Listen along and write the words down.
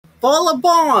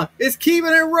Ballabon is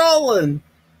keeping it rolling.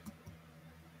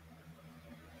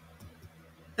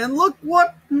 And look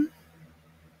what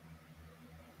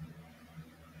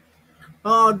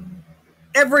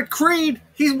Everett Creed,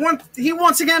 he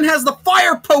once again has the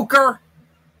fire poker.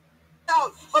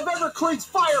 Out of Everett Creed's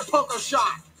fire poker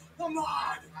shot. Come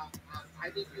on.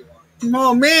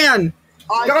 Oh man.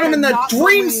 Got him in the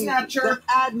Dream Snatcher.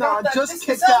 Adnan just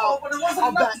kicked out of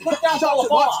that shot.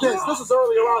 Watch this. This is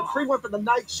earlier on. Creed went for the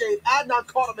nightshade. Adnan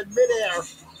caught him in midair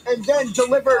and then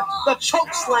delivered the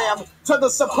choke slam to the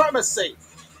Supremacy.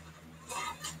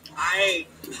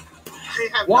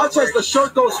 Watch as the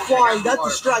shirt goes flying. That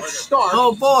distracts Stark.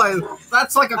 Oh boy,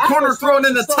 that's like a corner thrown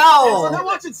in the towel. Now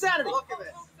watch Insanity. Look at this.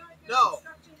 No,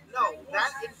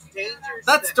 that endangers.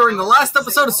 That's during the last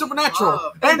episode of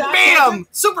Supernatural. And bam!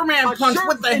 Superman punch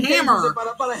with the hammer.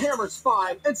 But a hammer's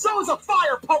fine. And so is a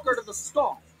fire poker to the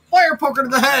skull. Fire poker to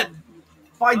the head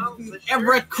by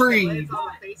Everett Creed.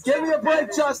 Give me a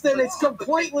break, Justin. It's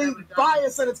completely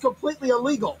biased and it's completely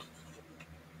illegal.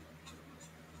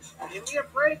 Give me a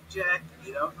break, Jack.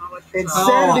 You don't know what you're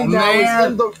Insanity now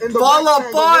is in the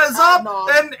Ball is up,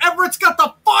 and Everett's got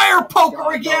the fire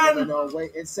poker again. No,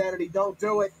 wait. Insanity, don't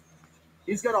do it.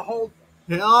 He's going to hold.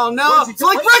 Oh, no.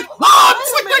 Slick Rick.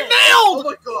 Oh, Slick Rick nailed.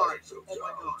 Oh,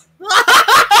 my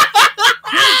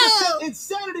God.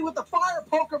 Insanity with the fire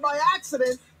poker by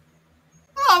accident.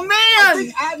 Oh, man. I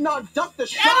think Adnan ducked the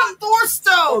shot. Adam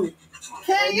Thorstone.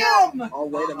 KM! Oh,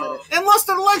 wait a minute.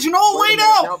 Enlisted Legend all laid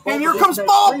out! And here comes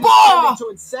Ball! To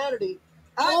Insanity.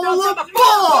 Oh, the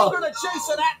Ball! To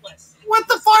Jason Atlas. With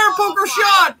the fire poker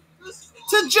shot!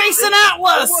 To Jason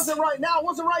Atlas! It wasn't right now. It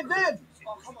wasn't right then.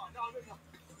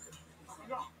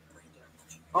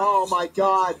 Oh, my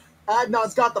God.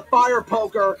 Adnan's got the fire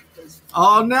poker.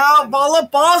 Oh, no.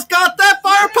 Ball's got that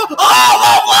fire poker.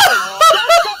 Oh,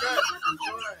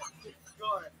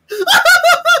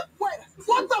 Wait,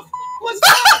 what the was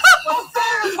that?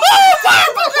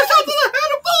 Fire poker shot to the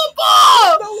head of Ball!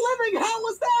 The living hell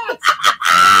was that?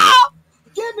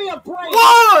 Give me a break.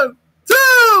 1,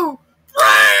 2,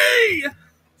 3!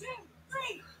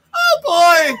 Oh,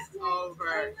 boy!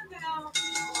 Over.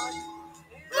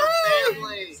 The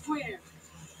family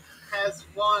has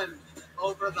won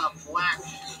over the Black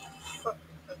Sheep.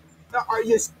 Are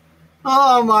you?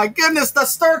 Oh, my goodness. The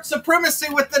Stark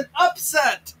Supremacy with an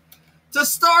upset to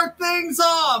start things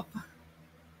off.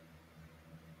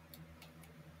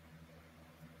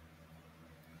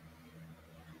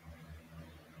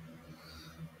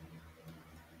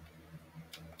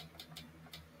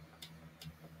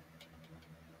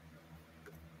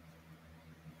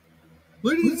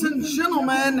 Ladies and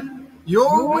gentlemen,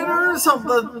 your winners of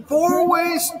the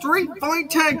 4-way Street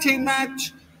Fight Tag Team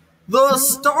match, the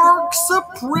Stark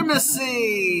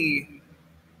Supremacy.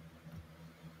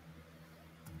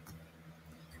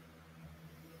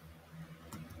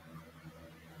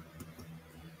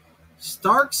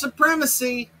 Stark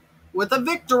Supremacy with a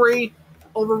victory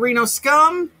over Reno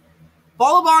Scum,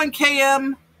 Ballabon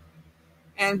KM,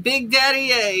 and Big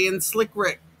Daddy A and Slick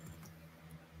Rick.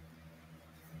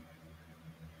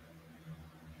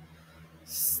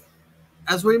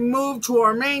 As we move to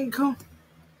our main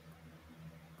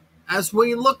as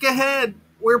we look ahead,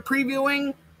 we're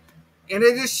previewing, in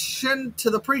addition to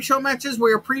the pre-show matches,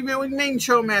 we are previewing main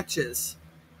show matches.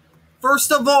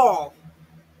 First of all,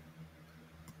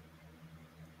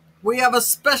 we have a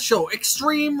special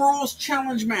Extreme Rules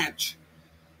Challenge match.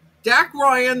 Dak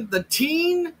Ryan, the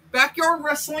Teen Backyard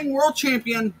Wrestling World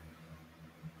Champion,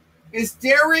 is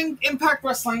daring Impact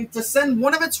Wrestling to send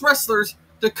one of its wrestlers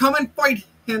to come and fight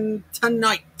him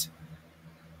tonight.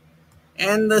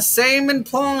 And the same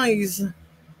implies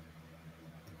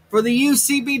for the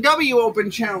UCBW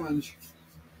Open Challenge.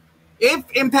 If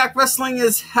Impact Wrestling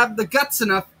have the guts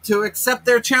enough to accept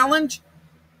their challenge,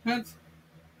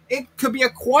 it could be a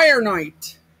choir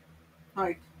night.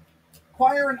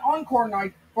 Choir and encore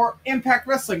night for Impact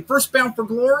Wrestling. First Bound for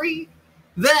Glory,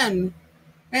 then,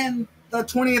 and the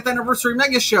 20th Anniversary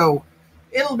Mega Show.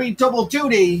 It'll be double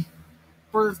duty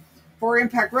for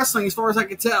Impact Wrestling, as far as I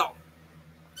can tell.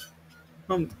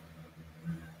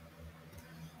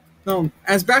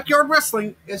 As Backyard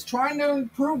Wrestling is trying to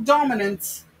improve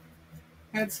dominance,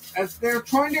 as they're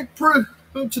trying to prove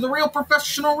to the real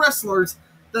professional wrestlers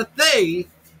that they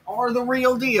are the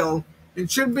real deal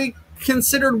and should be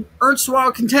considered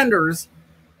erstwhile contenders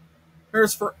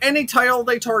for any title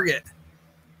they target.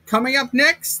 Coming up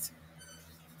next,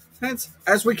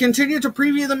 as we continue to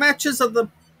preview the matches of the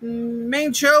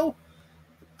main show,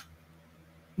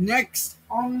 next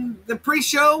on the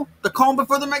pre-show, the calm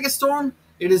before the Megastorm,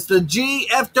 It is the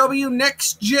GFW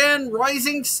Next Gen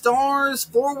Rising Stars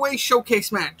 4-Way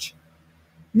Showcase match.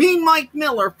 Mean Mike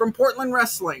Miller from Portland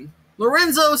Wrestling,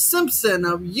 Lorenzo Simpson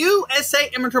of USA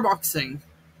Amateur Boxing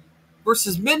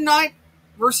versus Midnight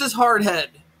versus Hardhead,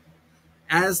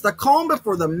 as the calm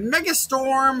before the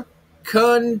Megastorm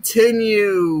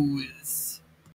continues.